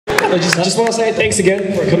I just want to say thanks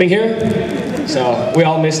again for coming here. So we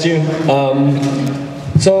all missed you.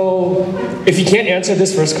 So if you can't answer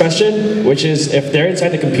this first question, which is if they're inside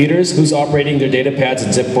the computers, who's operating their data pads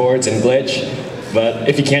and zip boards and glitch? But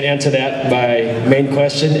if you can't answer that, my main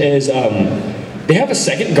question is they have a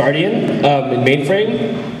second Guardian in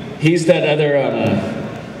mainframe. He's that other,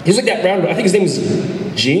 he's like that round, I think his name is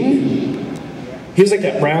Gene? He was like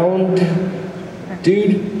that round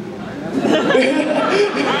dude.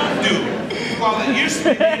 Well, it used to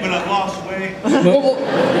be me, but I lost weight.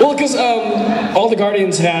 Well, because all the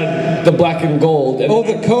Guardians had the black and gold. And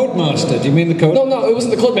the Codemaster. Do you mean the Code? No, it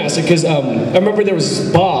wasn't the Codemaster, because I remember there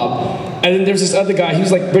was Bob, and then there was this other guy, he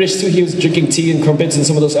was like British too, he was drinking tea and crumpets in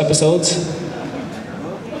some of those episodes.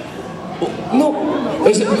 No,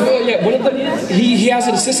 yeah, one of the, he has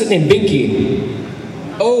an assistant named Binky.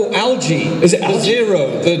 Oh, Algie. Is it Algie? The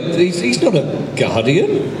Zero. He's not a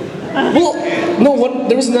Guardian. Well, no,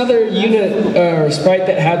 there was another unit sprite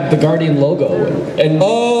that had the Guardian logo. And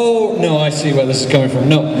oh, no, I see where this is coming from.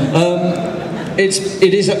 No,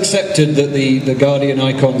 it is accepted that the Guardian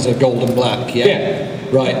icons are gold and black, yeah?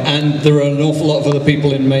 Right, and there are an awful lot of other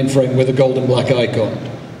people in mainframe with a gold and black icon.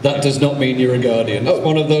 That does not mean you're a Guardian. It's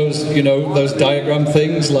one of those, you know, those diagram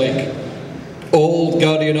things, like all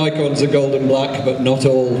Guardian icons are gold and black, but not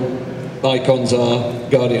all icons are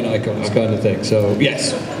Guardian icons, kind of thing. So,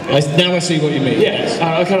 yes. Now I see what you mean. Yes.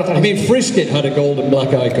 I kind of thought. I mean, Frisket had a gold and black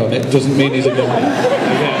icon. It doesn't mean he's a Guardian.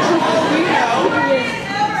 Yes.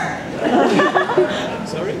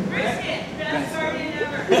 Sorry? Frisket, best Guardian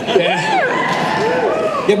ever.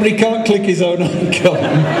 Yeah, but he can't click his own icon.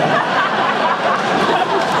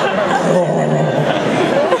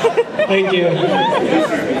 Thank you.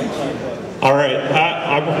 All right,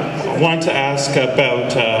 I want to ask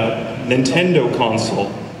about Nintendo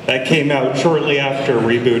console that came out shortly after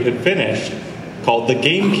ReBoot had finished, called the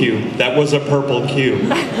GameCube. That was a purple cube.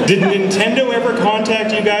 Did Nintendo ever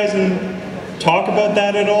contact you guys and talk about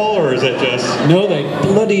that at all, or is it just... No, they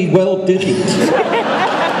bloody well didn't.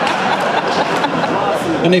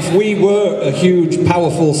 And if we were a huge,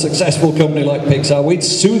 powerful, successful company like Pixar, we'd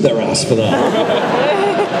sue their ass for that.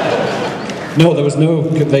 No, there was no...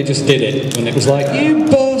 They just did it. And it was like, you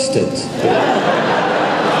bastards. They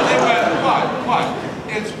went, what?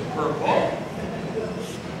 It's purple.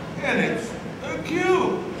 And it's a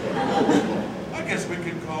cube. I guess we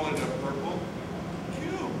could call it a purple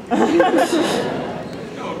cube.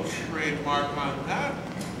 No trademark on that.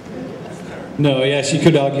 No, yes, you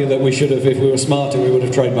could argue that we should have, if we were smarter, we would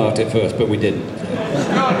have trademarked it first, but we didn't.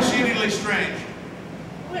 No, exceedingly strange.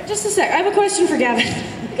 Wait, just a sec. I have a question for Gavin.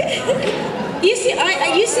 You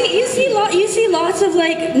see lots of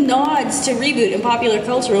like nods to ReBoot in popular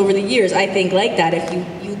culture over the years. I think like that. If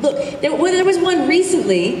you look, there was one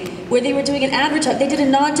recently where they were doing an advertisement. They did a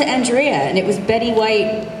nod to Andrea, and it was Betty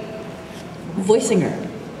White voicing her.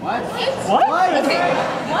 What? Okay.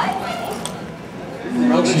 What?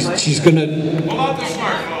 Oh, she's gonna... Pull out the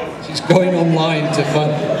smartphone. She's going online to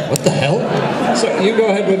find... What the hell? So, you go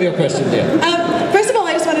ahead with your question, dear. First of all,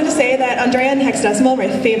 I just wanted to say that Andrea and Hexadecimal are my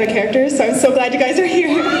favorite characters, so I'm so glad you guys are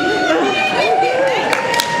here.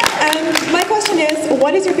 My question is,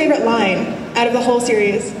 what is your favorite line out of the whole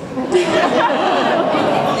series?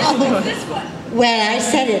 Well, I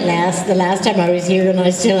said it the last time I was here, and I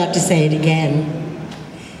still have to say it again.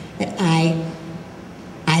 That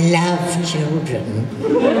I love children.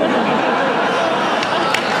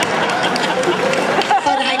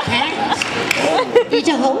 But I can't eat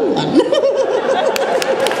a whole one.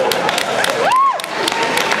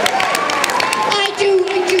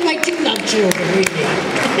 I do love children,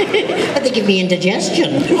 really. But they give me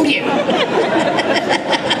indigestion. Oh, yeah.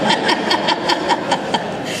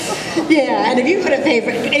 Yeah, and have you got a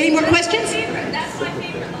favorite? Any more questions? That's my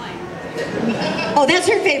favorite line. Oh, that's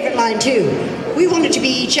her favorite line, too. We wanted to be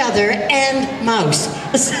each other and mouse.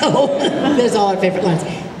 So, there's all our favorite lines.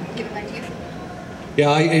 Give it back to you.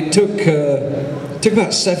 Yeah, it took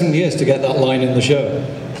about 7 years to get that line in the show.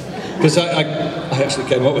 Because I actually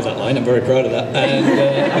came up with that line, I'm very proud of that.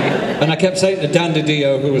 And I kept saying to Dan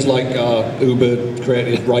DiDio, who was like our uber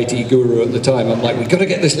creative righty guru at the time, I'm like, we've got to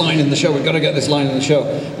get this line in the show, we've got to get this line in the show.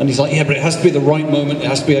 And he's like, yeah, but it has to be the right moment, it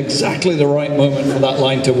has to be exactly the right moment for that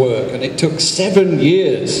line to work. And it took 7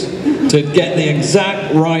 years to get the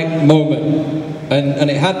exact right moment. And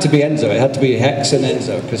it had to be Enzo, it had to be Hex and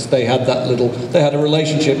Enzo, because they had that they had a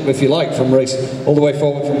relationship, if you like, from race, all the way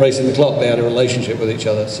forward from Racing the Clock, they had a relationship with each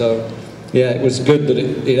other. So, yeah, it was good that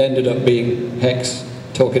it ended up being Hex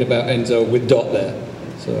talking about Enzo with Dot there.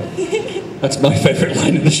 So, that's my favourite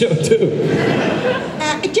line in the show, too.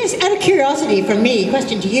 Just out of curiosity from me,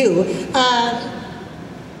 question to you,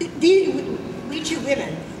 we two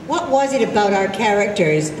women, what was it about our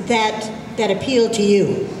characters that appealed to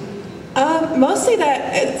you? Mostly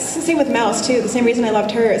that, it's the same with Mouse too, the same reason I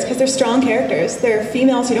loved her is because they're strong characters. They're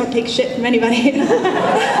females who don't take shit from anybody. And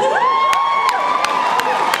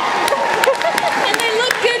they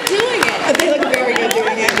look good doing it. They look very good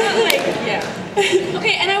doing it. Yeah.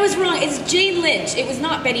 Okay, and I was wrong. It's Jane Lynch. It was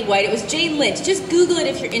not Betty White. It was Jane Lynch. Just Google it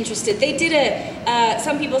if you're interested. They did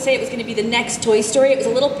some people say it was going to be the next Toy Story. It was a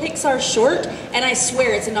little Pixar short, and I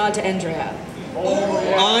swear it's a nod to Andrea.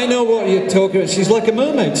 I know what you're talking about. She's like a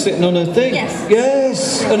mermaid sitting on a thing. Yes.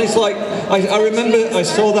 Yes. And it's like, I remember I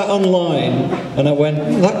saw that online and I went,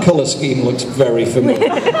 that colour scheme looks very familiar.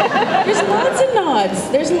 There's lots of nods.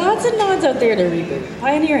 There's lots of nods out there to reboot.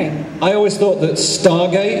 Pioneering. I always thought that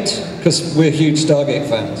Stargate, because we're huge Stargate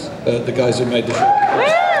fans, the guys who made the show.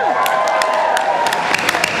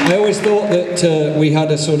 I always thought that we had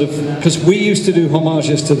a sort of, because we used to do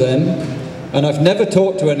homages to them, and I've never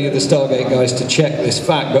talked to any of the Stargate guys to check this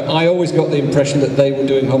fact, but I always got the impression that they were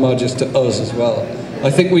doing homages to us as well.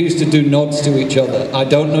 I think we used to do nods to each other. I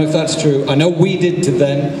don't know if that's true. I know we did to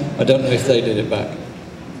them. I don't know if they did it back.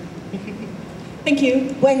 Thank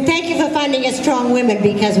you. Well, thank you for finding us strong women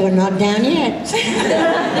because we're not down yet.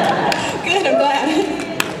 Good, I'm glad.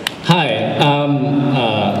 Hi.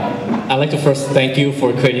 I'd like to first thank you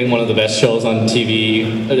for creating one of the best shows on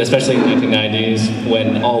TV, especially in the 1990s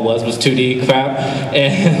when all was 2D crap,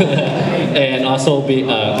 and also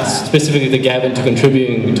specifically to Gavin to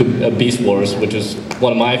contributing to Beast Wars, which is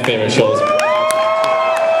one of my favorite shows.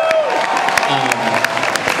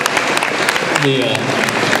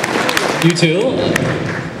 You too?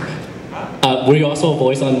 Were you also a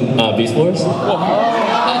voice on Beast Wars?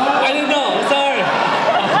 I didn't know, sorry.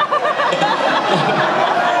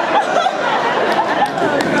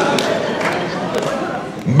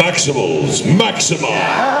 Maximals, Maxima!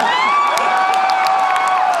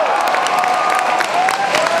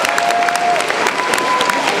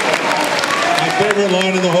 My favorite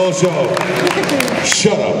line in the whole show.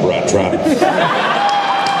 Shut up, rat trap.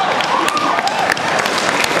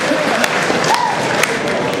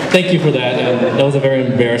 Thank you for that, and that was a very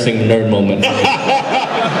embarrassing nerd moment. No,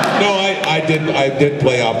 I did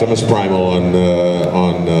play Optimus Primal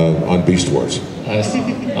on Beast Wars.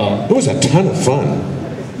 It was a ton of fun.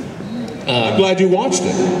 I'm glad you watched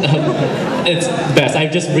it. It's best. I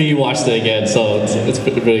just rewatched it again, so it's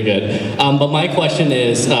really good. But my question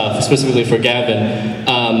is specifically for Gavin,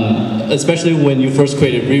 especially when you first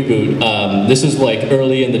created ReBoot. This is like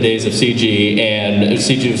early in the days of CG, and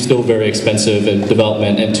CG was still very expensive in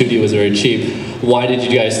development, and 2D was very cheap. Why did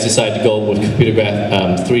you guys decide to go with computer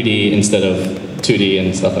graph 3D instead of 2D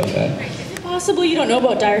and stuff like that? Is it possible you don't know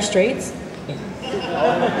about Dire Straits?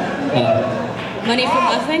 Money for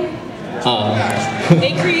Nothing?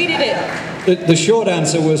 They created it. The short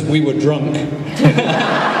answer was we were drunk.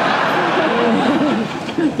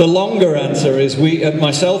 The longer answer is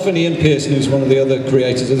myself and Ian Pearson, who's one of the other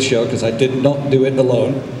creators of the show, because I did not do it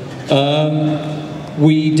alone,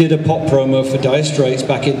 we did a pop promo for Dire Straits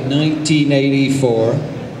back in 1984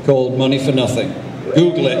 called Money for Nothing.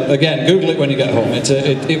 Google it. Again, Google it when you get home.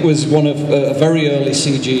 It was one of a very early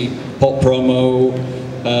CG pop promo,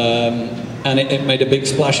 and it made a big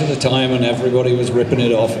splash at the time, and everybody was ripping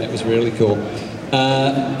it off, and it was really cool.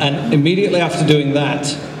 And immediately after doing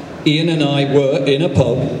that, Ian and I were in a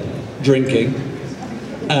pub drinking,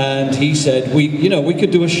 and he said, we could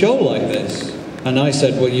do a show like this. And I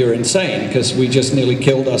said, well, you're insane, because we just nearly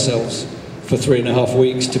killed ourselves for 3.5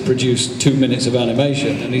 weeks to produce 2 minutes of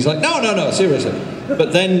animation. And he's like, no, seriously.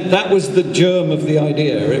 But then that was the germ of the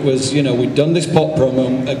idea. It was, we'd done this pop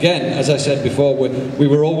promo. Again, as I said before, we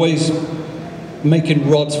were always making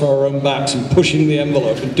rods for our own backs and pushing the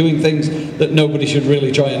envelope and doing things that nobody should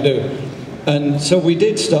really try and do. And so we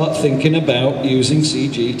did start thinking about using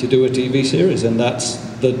CG to do a TV series, and that's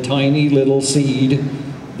the tiny little seed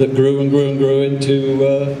that grew and grew and grew into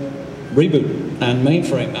ReBoot and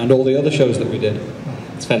Mainframe and all the other shows that we did.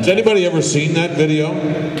 It's fantastic. Has anybody ever seen that video?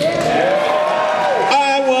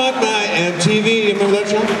 I want my MTV. You remember that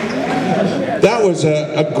show? That was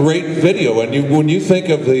a great video, and when you think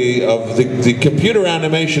of the computer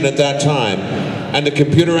animation at that time and the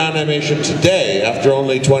computer animation today, after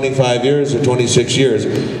only 25 years or 26 years,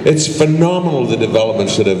 it's phenomenal the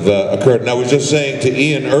developments that have occurred. And I was just saying to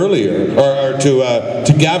Ian earlier, or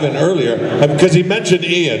to Gavin earlier, because he mentioned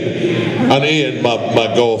Ian,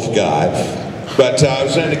 my golf guy. But I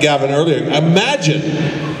was saying to Gavin earlier, imagine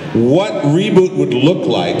what ReBoot would look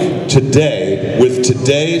like today with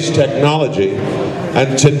today's technology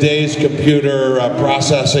and today's computer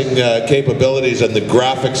processing capabilities and the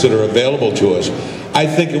graphics that are available to us. I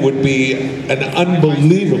think it would be an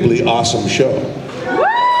unbelievably awesome show.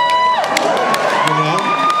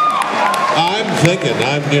 I'm thinking,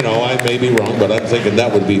 I may be wrong, but I'm thinking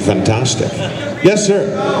that would be fantastic. Yes,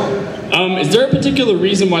 sir. Is there a particular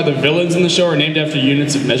reason why the villains in the show are named after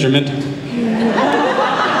units of measurement?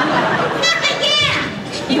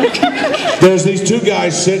 There's these two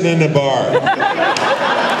guys sitting in the bar.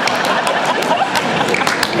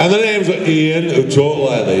 And the names are Ian, who taught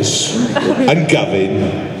like this, and Gavin.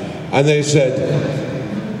 And they said,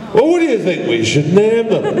 well, what do you think we should name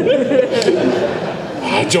them?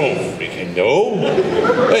 I don't freaking know.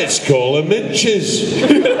 Let's call them inches.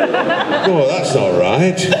 Oh, that's not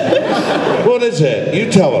right. What is it? You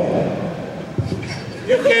tell them.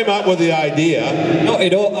 You came up with the idea. Not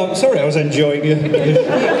at all. I'm sorry, I was enjoying it.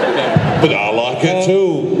 But I like it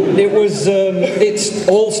too. It was, it's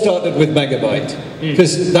all started with Megabyte.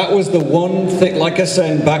 Because that was the one thing, like I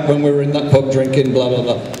said, back when we were in that pub drinking, blah, blah,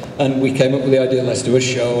 blah. And we came up with the idea, let's do a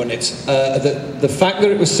show. And it's, the fact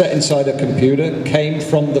that it was set inside a computer came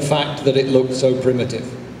from the fact that it looked so primitive.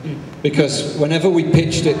 Because whenever we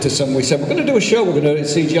pitched it to someone, we said, we're going to do a show, we're going to do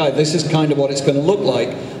it in CGI, this is kind of what it's going to look like.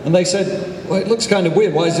 And they said, well, it looks kind of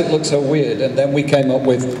weird, why does it look so weird? And then we came up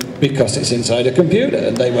with, because it's inside a computer.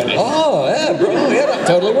 And they went, oh, yeah, bro, yeah, that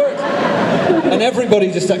totally works. And everybody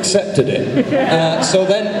just accepted it. So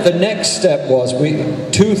then the next step was,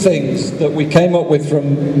 two things that we came up with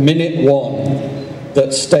from minute one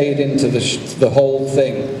that stayed into the whole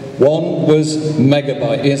thing. One was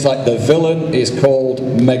Megabyte. It's like the villain is called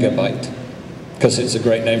Megabyte because it's a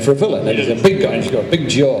great name for a villain. And he's a big guy and she's got a big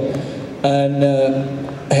jaw. And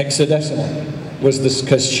hexadecimal was this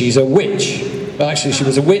because she's a witch. Well, actually, she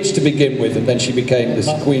was a witch to begin with, and then she became this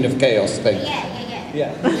Queen of Chaos thing.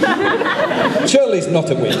 Yeah. Shirley's not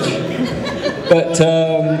a witch. But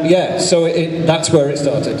yeah, so that's where it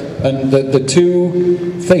started. And the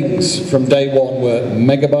two things from day one were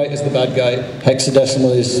Megabyte is the bad guy,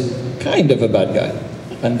 hexadecimal is kind of a bad guy.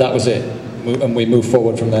 And that was it. And we moved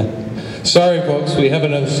forward from there. Sorry, folks, we have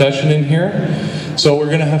another session in here. So we're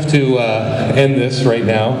going to have to end this right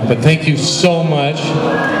now. But thank you so much.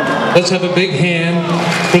 Let's have a big hand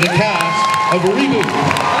for the cast of ReBoot.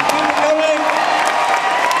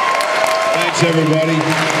 Thanks, everybody.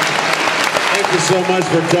 Thank you so much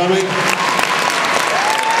for coming.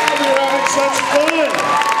 You're having such fun.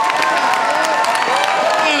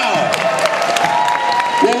 Wow.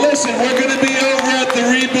 Well, listen, we're going to be over at the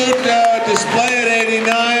ReBoot display at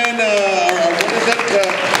 89. What is it?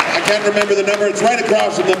 I can't remember the number. It's right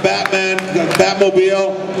across from the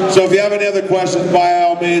Batmobile. So if you have any other questions, by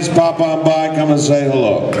all means, pop on by, come and say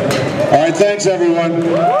hello. All right, thanks,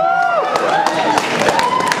 everyone.